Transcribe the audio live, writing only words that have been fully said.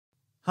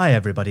Hi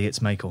everybody,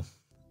 it's Michael.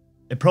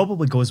 It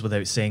probably goes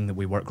without saying that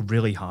we work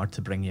really hard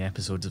to bring you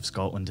episodes of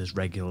Scotland as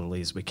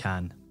regularly as we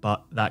can,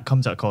 but that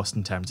comes at a cost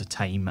in terms of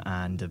time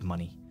and of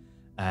money.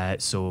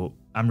 So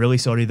I'm really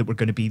sorry that we're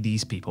going to be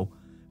these people,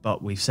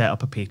 but we've set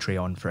up a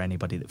Patreon for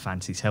anybody that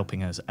fancies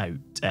helping us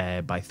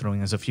out by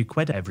throwing us a few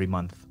quid every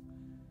month.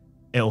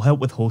 It'll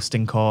help with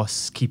hosting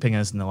costs, keeping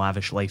us in the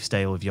lavish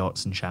lifestyle of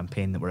yachts and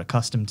champagne that we're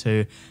accustomed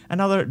to, and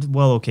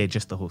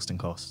just the hosting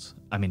costs.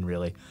 I mean,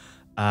 really.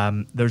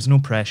 There's no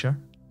pressure.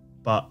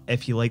 But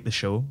if you like the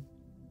show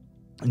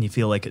and you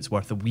feel like it's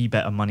worth a wee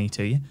bit of money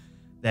to you,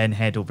 then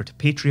head over to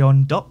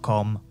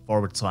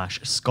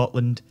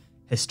patreon.com/Scotland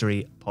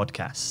History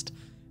Podcast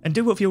and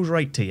do what feels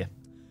right to you.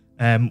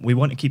 We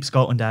want to keep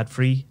Scotland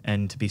ad-free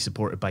and to be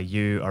supported by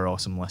you, our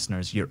awesome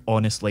listeners. You're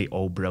honestly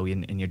all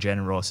brilliant, and your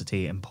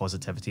generosity and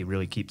positivity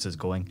really keeps us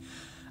going.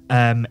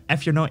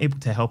 If you're not able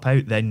to help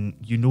out, then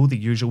you know the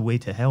usual way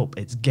to help.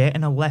 It's get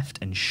in a lift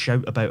and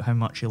shout about how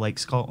much you like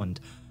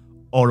Scotland.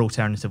 Or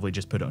alternatively,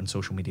 just put it on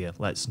social media.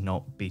 Let's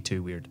not be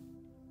too weird.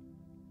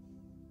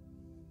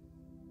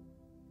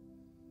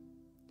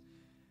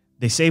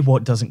 They say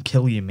what doesn't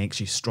kill you makes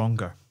you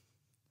stronger.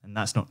 And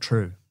that's not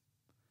true.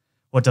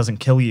 What doesn't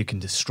kill you can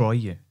destroy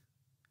you.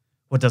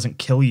 What doesn't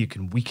kill you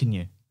can weaken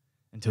you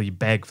until you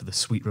beg for the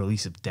sweet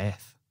release of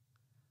death.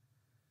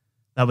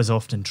 That was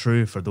often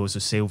true for those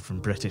who sailed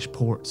from British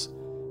ports,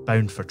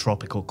 bound for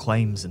tropical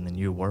climes in the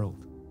New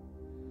World.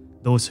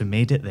 Those who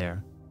made it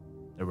there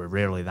were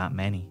rarely that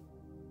many,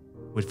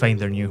 would find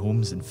their new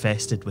homes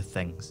infested with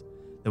things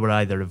that were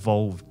either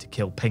evolved to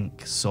kill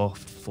pink,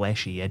 soft,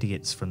 fleshy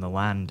idiots from the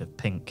land of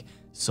pink,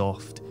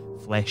 soft,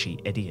 fleshy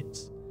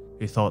idiots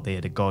who thought they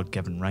had a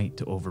God-given right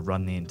to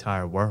overrun the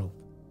entire world.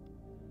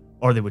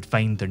 Or they would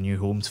find their new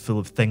homes full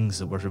of things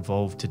that were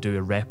evolved to do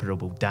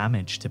irreparable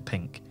damage to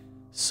pink,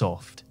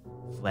 soft,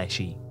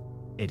 fleshy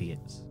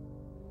idiots.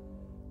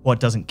 What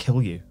doesn't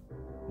kill you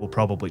will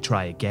probably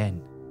try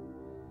again.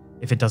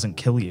 If it doesn't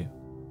kill you,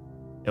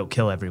 it'll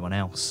kill everyone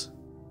else.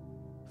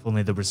 If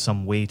only there was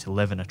some way to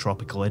live in a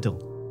tropical idyll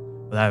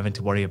without having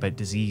to worry about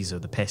disease or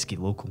the pesky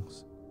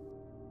locals.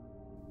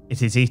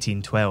 It is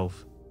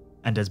 1812,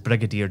 and as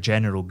Brigadier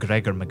General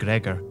Gregor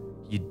MacGregor,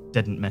 you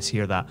didn't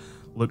mishear that,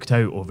 looked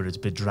out over his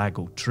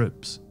bedraggled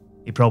troops,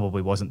 he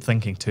probably wasn't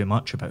thinking too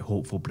much about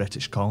hopeful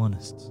British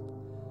colonists.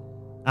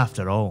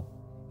 After all,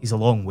 he's a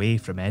long way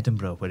from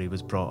Edinburgh where he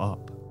was brought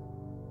up.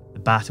 The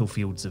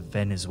battlefields of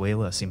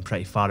Venezuela seem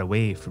pretty far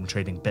away from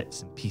trading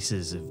bits and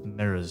pieces of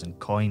mirrors and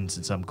coins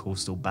in some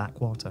coastal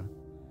backwater.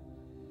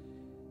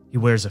 He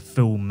wears a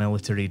full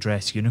military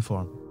dress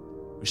uniform,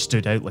 which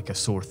stood out like a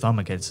sore thumb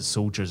against the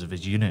soldiers of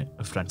his unit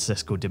of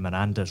Francisco de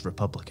Miranda's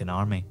Republican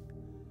army.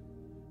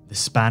 The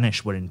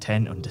Spanish were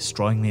intent on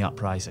destroying the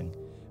uprising,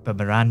 but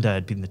Miranda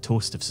had been the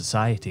toast of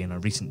society on a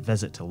recent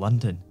visit to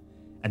London,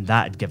 and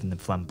that had given the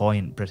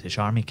flamboyant British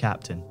army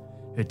captain,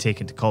 who had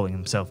taken to calling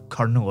himself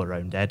Colonel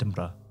around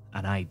Edinburgh,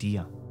 an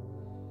idea.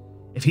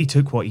 If he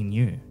took what he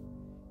knew,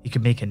 he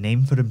could make a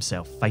name for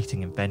himself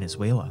fighting in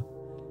Venezuela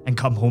and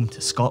come home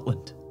to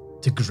Scotland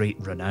to great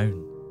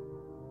renown.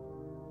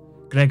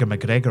 Gregor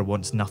MacGregor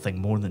wants nothing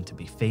more than to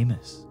be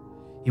famous.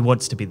 He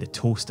wants to be the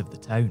toast of the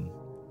town.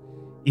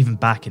 Even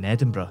back in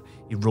Edinburgh,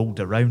 he rolled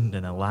around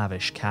in a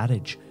lavish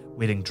carriage,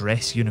 wearing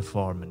dress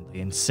uniform and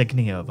the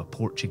insignia of a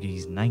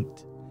Portuguese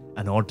knight,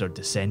 an order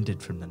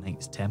descended from the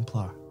Knights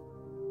Templar.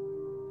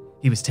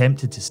 He was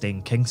tempted to stay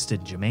in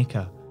Kingston,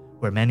 Jamaica,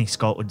 where many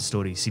Scotland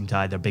stories seem to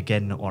either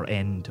begin or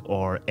end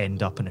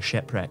up in a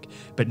shipwreck,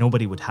 but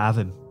nobody would have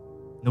him.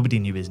 Nobody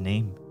knew his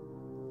name.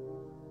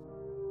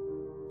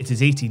 It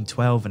is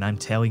 1812 and I'm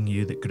telling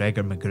you that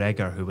Gregor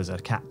MacGregor, who was a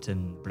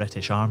captain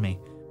British Army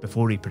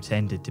before he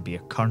pretended to be a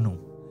colonel,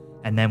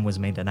 and then was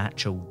made an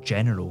actual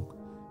general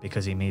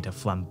because he made a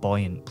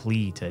flamboyant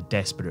plea to a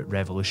desperate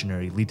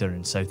revolutionary leader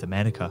in South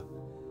America,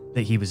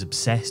 that he was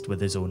obsessed with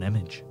his own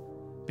image,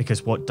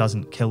 because what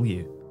doesn't kill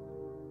you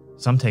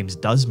sometimes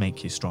does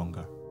make you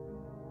stronger.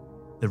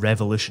 The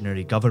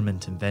revolutionary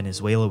government in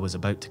Venezuela was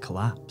about to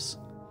collapse,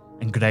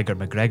 and Gregor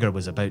MacGregor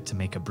was about to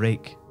make a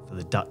break for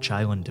the Dutch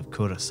island of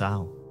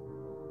Curaçao.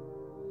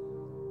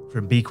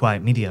 From Be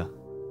Quiet Media,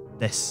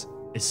 this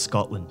is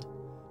Scotland,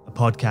 a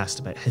podcast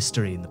about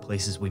history and the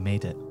places we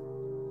made it.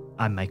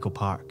 I'm Michael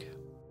Park.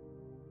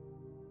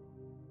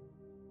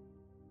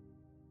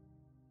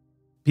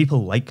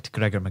 People liked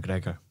Gregor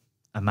MacGregor,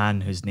 a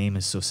man whose name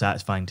is so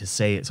satisfying to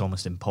say it's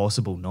almost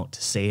impossible not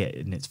to say it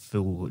in its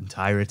full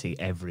entirety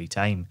every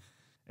time.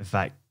 In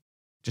fact,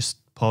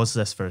 just pause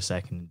this for a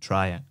second and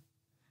try it.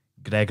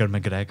 Gregor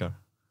MacGregor.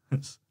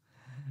 It's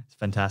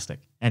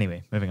fantastic.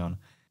 Anyway, moving on.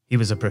 He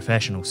was a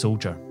professional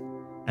soldier,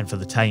 and for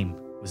the time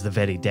was the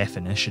very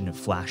definition of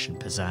flash and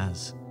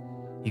pizzazz.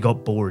 He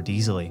got bored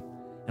easily,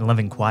 and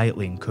living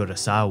quietly in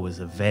Curaçao was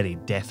the very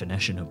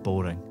definition of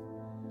boring.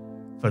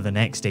 For the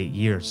next 8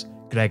 years,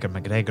 Gregor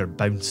MacGregor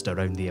bounced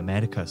around the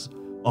Americas,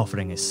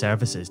 offering his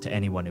services to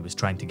anyone who was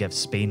trying to give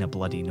Spain a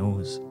bloody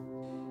nose.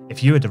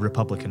 If you had a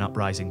Republican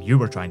uprising you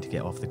were trying to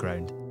get off the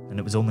ground, and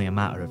it was only a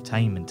matter of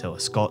time until a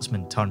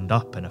Scotsman turned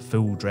up in a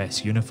full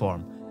dress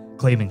uniform,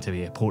 claiming to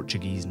be a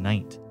Portuguese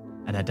knight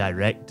and a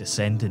direct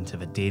descendant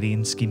of a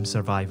Darien scheme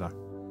survivor.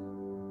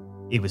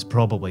 He was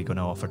probably going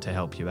to offer to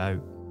help you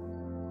out.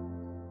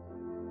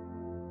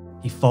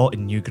 He fought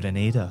in New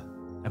Granada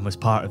and was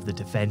part of the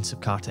defence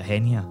of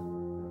Cartagena.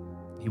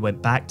 He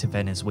went back to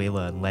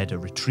Venezuela and led a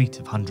retreat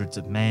of hundreds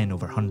of men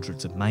over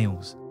hundreds of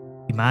miles.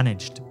 He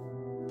managed,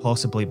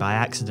 possibly by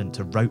accident,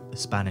 to rout the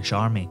Spanish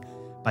army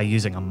by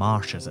using a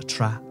marsh as a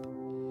trap.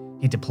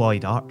 He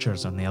deployed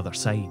archers on the other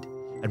side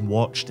and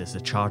watched as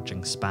the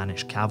charging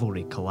Spanish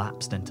cavalry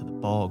collapsed into the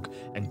bog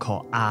and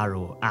caught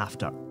arrow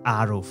after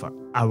arrow for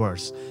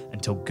hours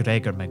until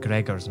Gregor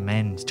MacGregor's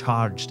men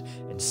charged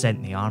and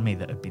sent the army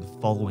that had been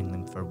following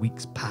them for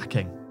weeks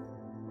packing.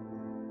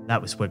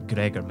 That was where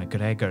Gregor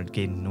MacGregor had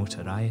gained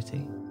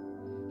notoriety.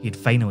 He had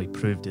finally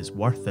proved his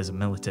worth as a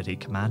military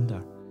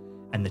commander,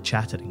 and the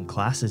chattering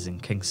classes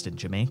in Kingston,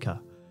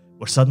 Jamaica,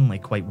 were suddenly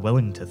quite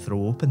willing to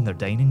throw open their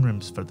dining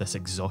rooms for this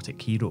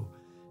exotic hero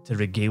to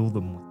regale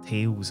them with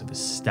tales of his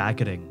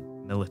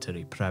staggering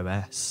military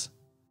prowess.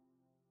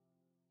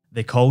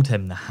 They called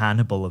him the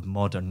Hannibal of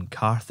modern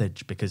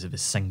Carthage because of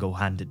his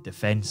single-handed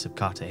defence of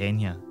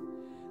Cartagena.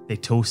 They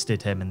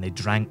toasted him and they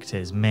drank to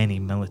his many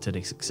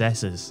military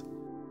successes.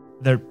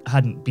 There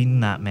hadn't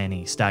been that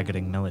many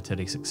staggering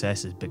military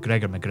successes, but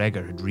Gregor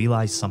MacGregor had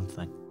realised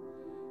something.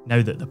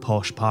 Now that the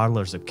posh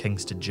parlours of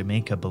Kingston,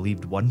 Jamaica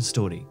believed one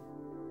story,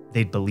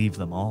 they'd believe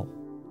them all.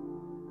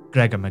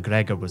 Gregor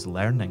MacGregor was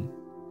learning.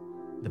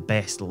 The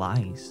best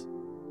lies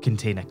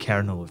contain a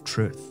kernel of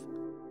truth.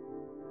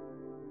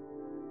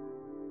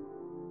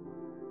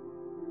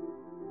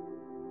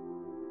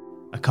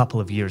 A couple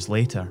of years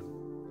later,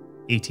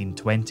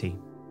 1820,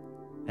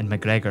 and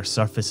MacGregor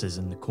surfaces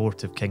in the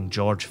court of King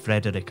George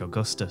Frederick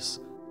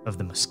Augustus of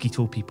the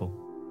Mosquito people.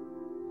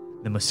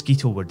 The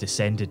Mosquito were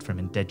descended from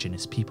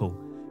indigenous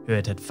people who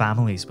had had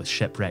families with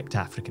shipwrecked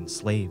African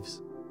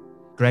slaves.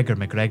 Gregor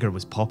MacGregor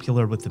was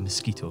popular with the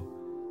Mosquito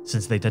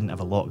since they didn't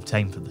have a lot of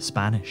time for the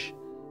Spanish,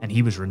 and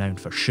he was renowned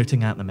for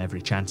shooting at them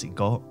every chance he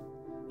got,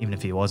 even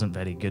if he wasn't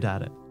very good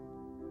at it.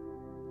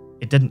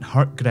 It didn't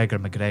hurt Gregor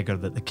MacGregor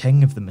that the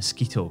king of the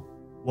Mosquito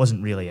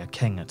wasn't really a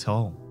king at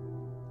all.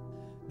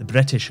 The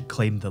British had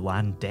claimed the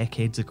land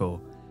decades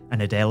ago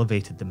and had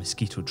elevated the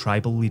Mosquito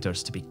tribal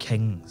leaders to be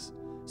kings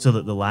so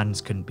that the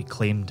lands couldn't be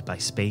claimed by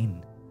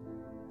Spain.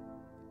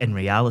 In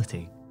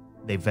reality,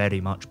 they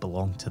very much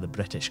belonged to the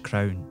British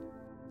Crown.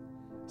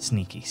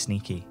 Sneaky,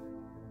 sneaky.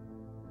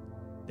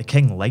 The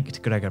king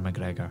liked Gregor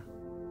MacGregor.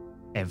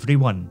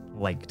 Everyone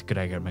liked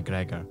Gregor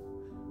MacGregor,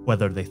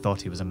 whether they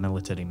thought he was a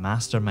military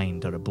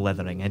mastermind or a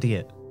blithering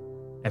idiot.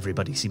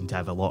 Everybody seemed to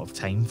have a lot of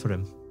time for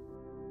him.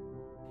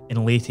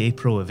 In late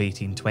April of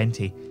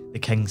 1820, the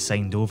king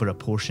signed over a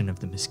portion of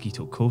the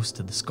Mosquito Coast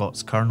to the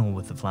Scots colonel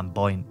with the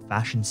flamboyant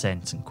fashion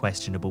sense and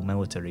questionable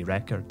military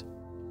record.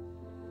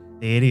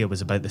 The area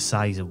was about the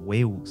size of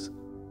Wales,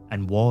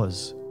 and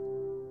was,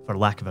 for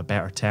lack of a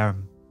better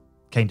term,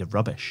 kind of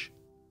rubbish.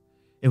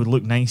 It would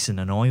look nice in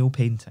an oil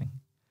painting,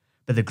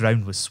 but the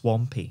ground was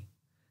swampy,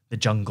 the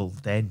jungle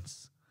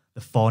dense,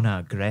 the fauna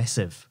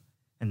aggressive,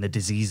 and the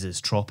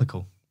diseases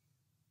tropical.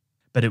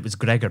 But it was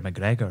Gregor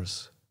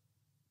MacGregor's.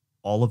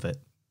 All of it.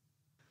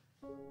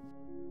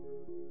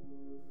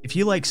 If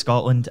you like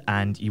Scotland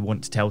and you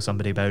want to tell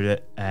somebody about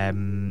it,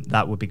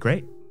 that would be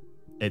great.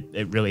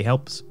 It really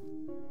helps.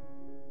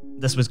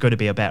 This was going to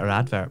be a better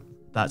advert.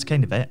 That's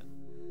kind of it.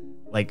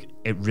 Like,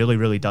 it really,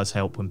 really does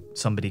help when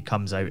somebody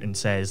comes out and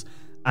says,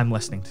 I'm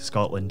listening to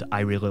Scotland, I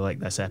really like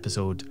this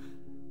episode,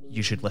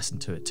 you should listen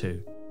to it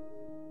too.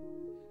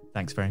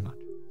 Thanks very much.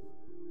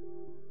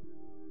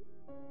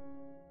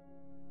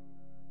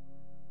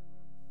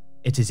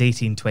 It is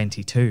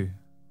 1822,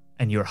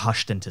 and you're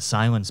hushed into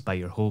silence by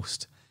your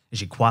host as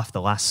you quaff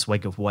the last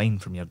swig of wine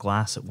from your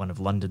glass at one of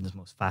London's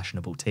most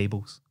fashionable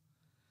tables.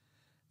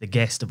 The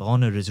guest of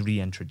honour is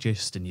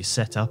reintroduced, and you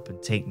sit up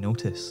and take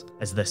notice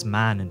as this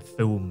man in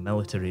full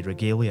military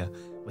regalia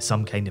with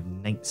some kind of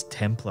Knights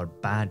Templar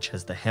badge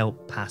has the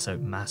help pass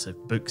out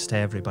massive books to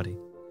everybody.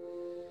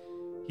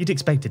 You'd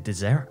expect a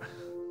dessert,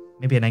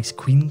 maybe a nice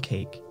queen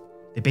cake.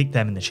 They bake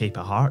them in the shape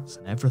of hearts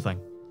and everything.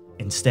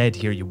 Instead,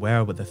 here you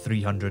were with a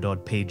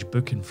 300-odd page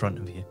book in front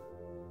of you,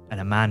 and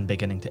a man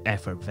beginning to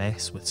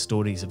effervesce with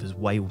stories of his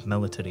wild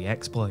military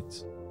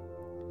exploits.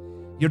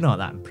 You're not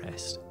that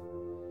impressed.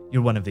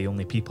 You're one of the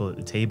only people at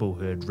the table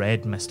who had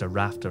read Mr.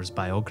 Rafter's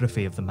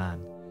biography of the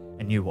man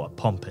and knew what a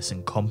pompous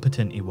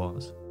incompetent he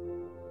was.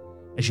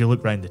 As you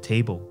look round the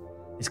table,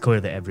 it's clear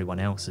that everyone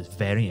else is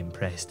very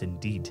impressed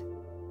indeed.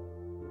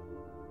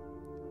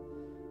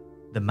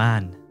 The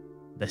man,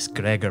 this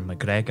Gregor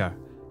MacGregor,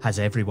 has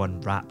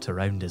everyone wrapped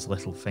around his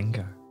little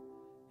finger.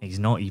 He's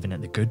not even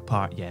at the good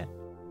part yet.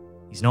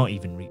 He's not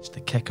even reached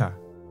the kicker.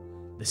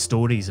 The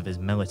stories of his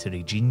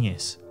military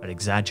genius are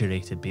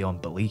exaggerated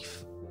beyond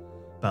belief,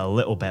 but a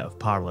little bit of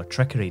parlour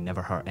trickery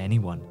never hurt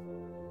anyone.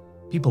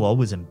 People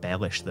always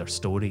embellish their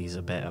stories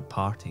a bit at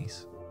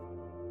parties.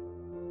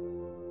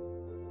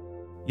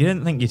 You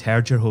didn't think you'd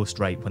heard your host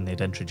right when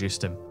they'd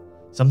introduced him.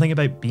 Something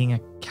about being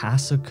a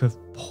cassock of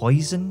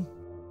poison?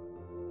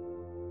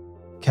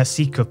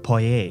 Cacique of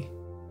Poye,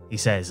 he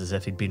says as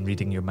if he'd been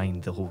reading your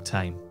mind the whole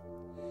time.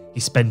 He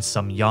spins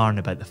some yarn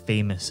about the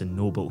famous and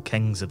noble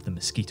kings of the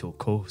Mosquito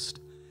Coast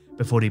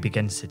before he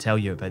begins to tell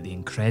you about the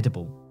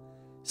incredible,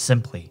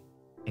 simply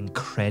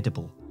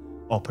incredible,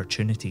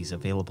 opportunities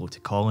available to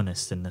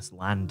colonists in this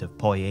land of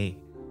Poye,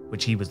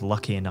 which he was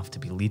lucky enough to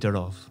be leader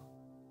of.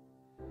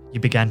 You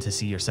began to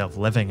see yourself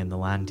living in the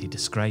land he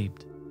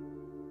described.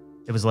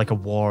 It was like a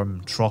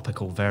warm,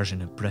 tropical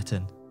version of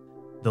Britain.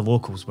 The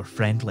locals were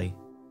friendly,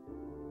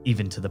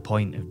 even to the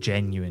point of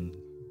genuine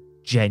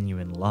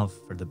love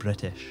for the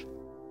British.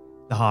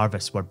 The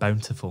harvests were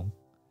bountiful.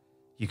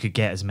 You could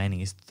get as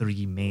many as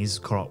 3 maize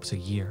crops a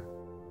year.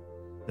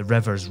 The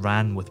rivers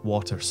ran with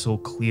water so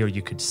clear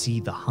you could see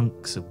the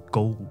hunks of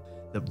gold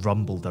that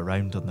rumbled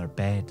around on their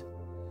bed.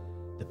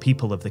 The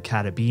people of the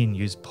Caribbean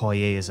used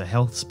Poye as a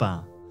health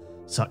spa,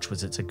 such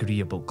was its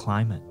agreeable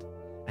climate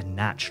and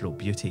natural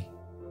beauty.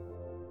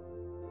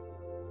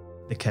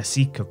 The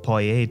Cacique of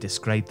Poye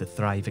described the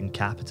thriving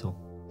capital,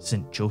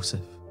 St.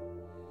 Joseph.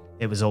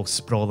 It was all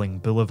sprawling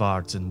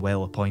boulevards and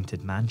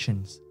well-appointed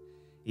mansions.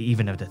 It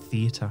even had a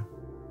theatre.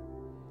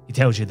 He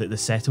tells you that the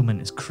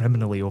settlement is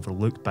criminally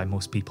overlooked by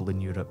most people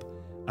in Europe,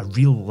 a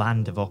real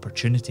land of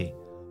opportunity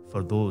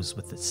for those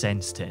with the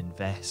sense to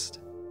invest.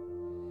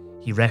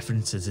 He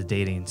references the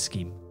Darien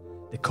scheme,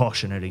 the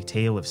cautionary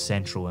tale of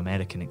Central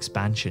American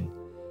expansion,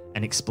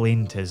 and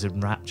explained to his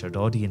enraptured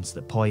audience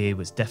that Poye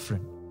was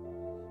different.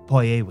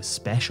 Poye was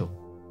special.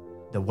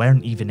 There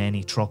weren't even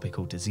any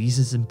tropical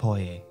diseases in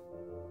Poye.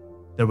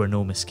 There were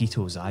no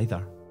mosquitoes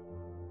either.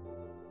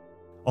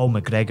 All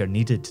MacGregor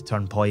needed to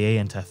turn Poye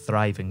into a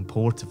thriving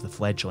port of the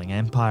fledgling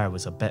empire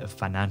was a bit of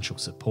financial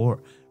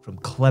support from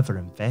clever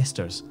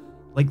investors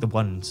like the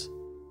ones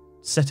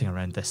sitting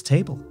around this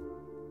table.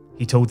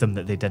 He told them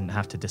that they didn't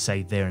have to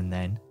decide there and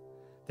then.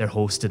 Their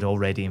host had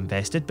already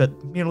invested,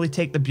 but merely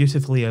take the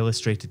beautifully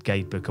illustrated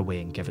guidebook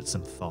away and give it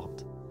some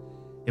thought.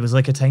 It was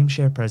like a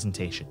timeshare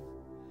presentation.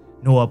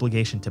 No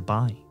obligation to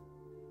buy,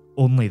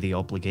 only the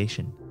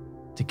obligation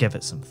to give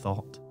it some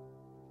thought.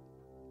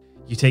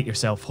 You take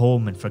yourself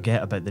home and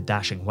forget about the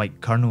dashing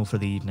white colonel for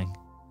the evening.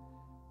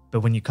 But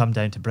when you come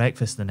down to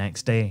breakfast the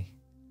next day,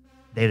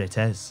 there it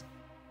is,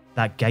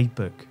 that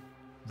guidebook,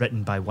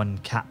 written by one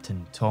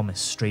Captain Thomas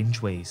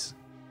Strangeways.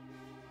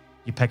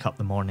 You pick up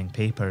the morning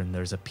paper and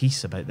there's a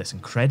piece about this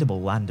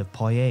incredible land of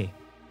Poye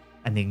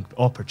and the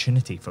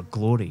opportunity for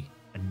glory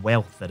and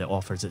wealth that it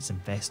offers its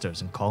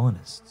investors and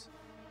colonists.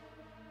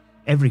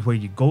 Everywhere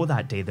you go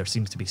that day there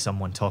seems to be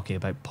someone talking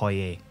about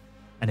Poye,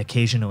 and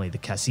occasionally the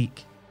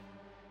Cacique.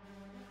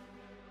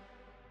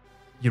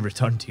 You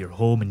return to your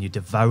home and you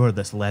devour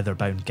this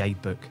leather-bound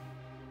guidebook.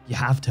 You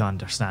have to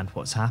understand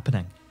what's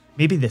happening.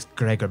 Maybe this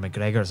Gregor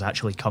MacGregor's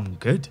actually come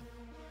good.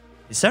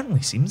 It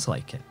certainly seems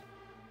like it.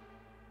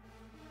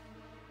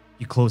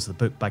 You close the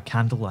book by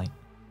candlelight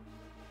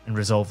and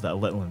resolve that a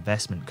little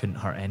investment couldn't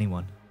hurt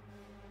anyone.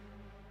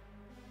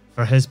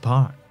 For his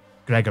part,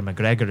 Gregor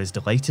MacGregor is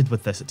delighted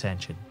with this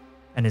attention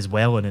and is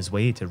well on his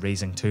way to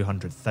raising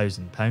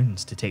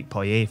 £200,000 to take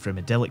Poye from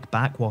idyllic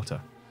backwater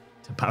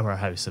to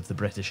powerhouse of the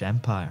British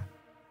Empire.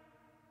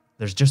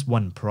 There's just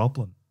one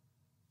problem.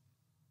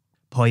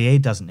 Poye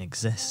doesn't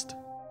exist.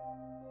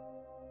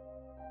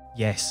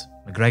 Yes,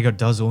 MacGregor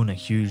does own a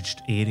huge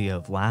area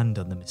of land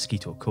on the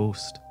Mosquito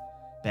Coast,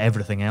 but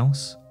everything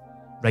else,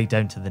 right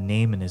down to the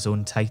name and his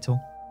own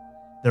title,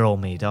 they're all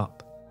made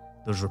up.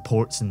 Those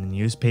reports in the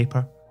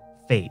newspaper,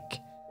 fake.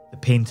 The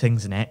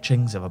paintings and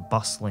etchings of a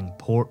bustling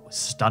port with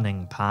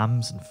stunning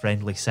palms and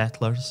friendly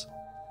settlers,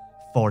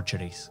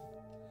 forgeries.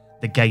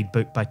 The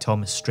guidebook by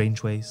Thomas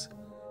Strangeways,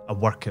 a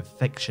work of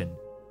fiction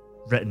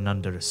written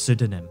under a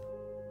pseudonym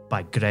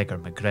by Gregor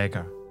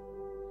MacGregor.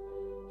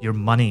 Your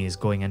money is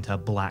going into a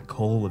black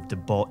hole of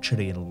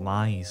debauchery and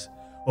lies.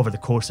 Over the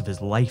course of his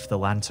life, the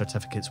land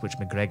certificates which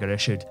MacGregor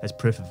issued as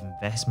proof of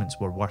investments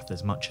were worth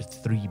as much as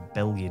 £3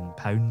 billion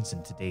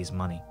in today's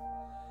money.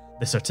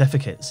 The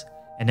certificates,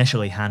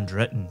 initially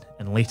handwritten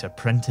and later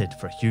printed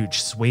for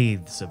huge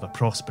swathes of a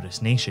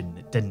prosperous nation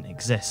that didn't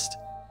exist,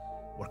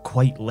 were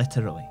quite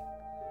literally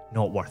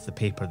not worth the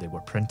paper they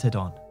were printed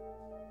on.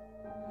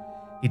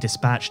 He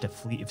dispatched a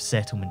fleet of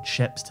settlement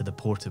ships to the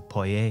port of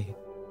Poye.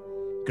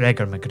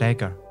 Gregor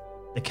MacGregor,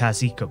 the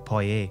Cacique of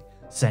Poye,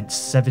 sent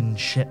 7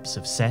 ships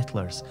of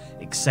settlers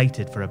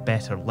excited for a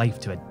better life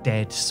to a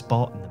dead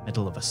spot in the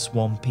middle of a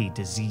swampy,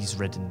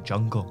 disease-ridden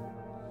jungle.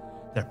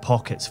 Their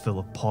pockets full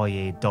of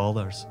Poye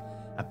dollars,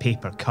 a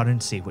paper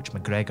currency which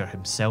MacGregor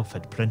himself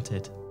had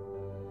printed.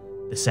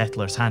 The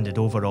settlers handed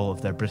over all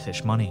of their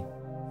British money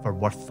for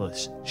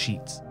worthless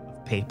sheets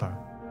of paper.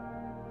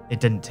 It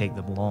didn't take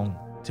them long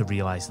to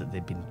realise that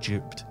they'd been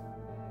duped.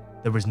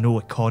 There was no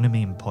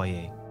economy in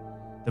Poye.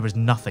 There was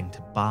nothing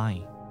to buy,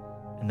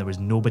 and there was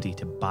nobody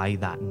to buy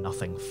that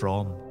nothing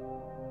from.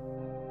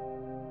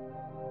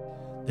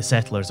 The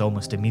settlers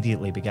almost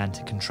immediately began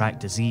to contract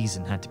disease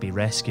and had to be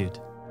rescued.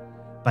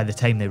 By the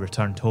time they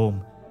returned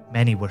home,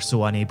 many were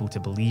so unable to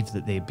believe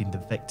that they had been the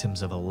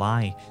victims of a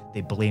lie,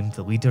 they blamed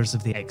the leaders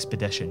of the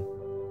expedition.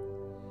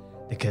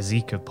 The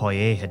Cacique of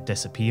Poye had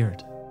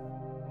disappeared.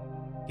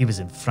 He was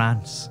in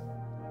France,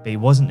 but he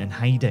wasn't in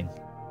hiding.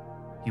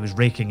 He was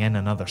raking in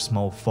another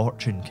small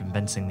fortune,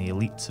 convincing the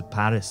elites of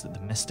Paris that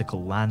the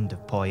mystical land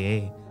of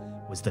Copiale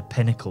was the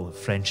pinnacle of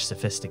French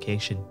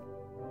sophistication.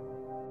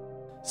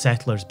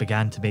 Settlers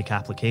began to make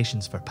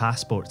applications for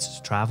passports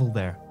to travel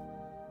there,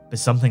 but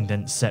something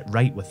didn't sit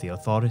right with the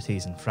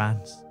authorities in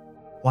France.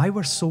 Why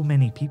were so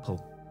many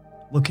people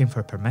looking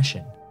for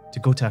permission to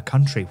go to a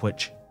country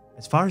which,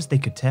 as far as they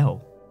could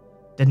tell,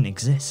 didn't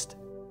exist?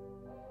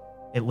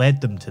 It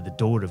led them to the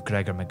door of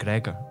Gregor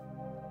MacGregor,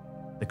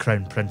 the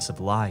Crown Prince of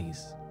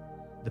Lies,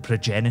 the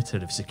progenitor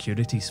of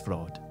securities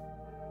fraud,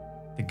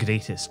 the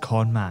greatest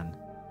conman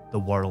the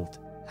world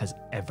has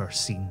ever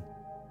seen.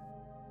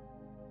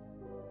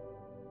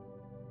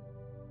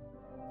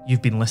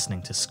 You've been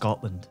listening to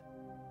Scotland.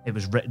 It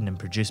was written and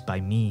produced by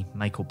me,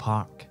 Michael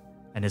Park,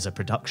 and is a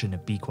production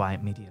of Be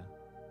Quiet Media.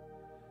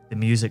 The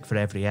music for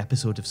every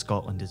episode of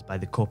Scotland is by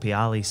the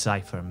Copiale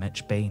cipher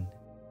Mitch Bain.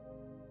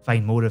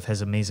 Find more of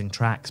his amazing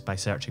tracks by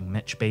searching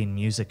Mitch Bain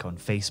Music on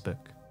Facebook.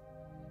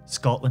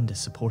 Scotland is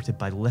supported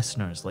by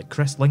listeners like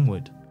Chris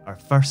Lingwood, our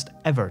first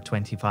ever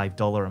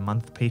 $25 a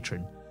month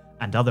patron,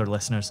 and other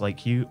listeners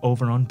like you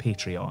over on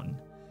Patreon.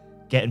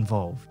 Get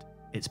involved.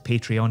 It's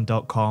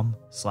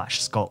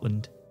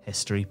patreon.com/Scotland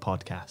History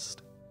Podcast.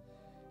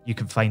 You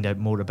can find out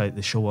more about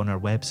the show on our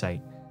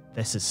website,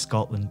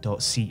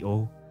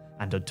 thisisscotland.co,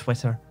 and on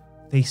Twitter,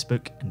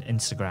 Facebook and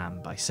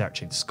Instagram by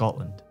searching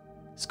Scotland,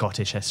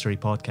 Scottish History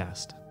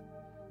Podcast.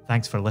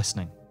 Thanks for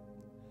listening.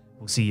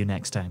 We'll see you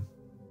next time.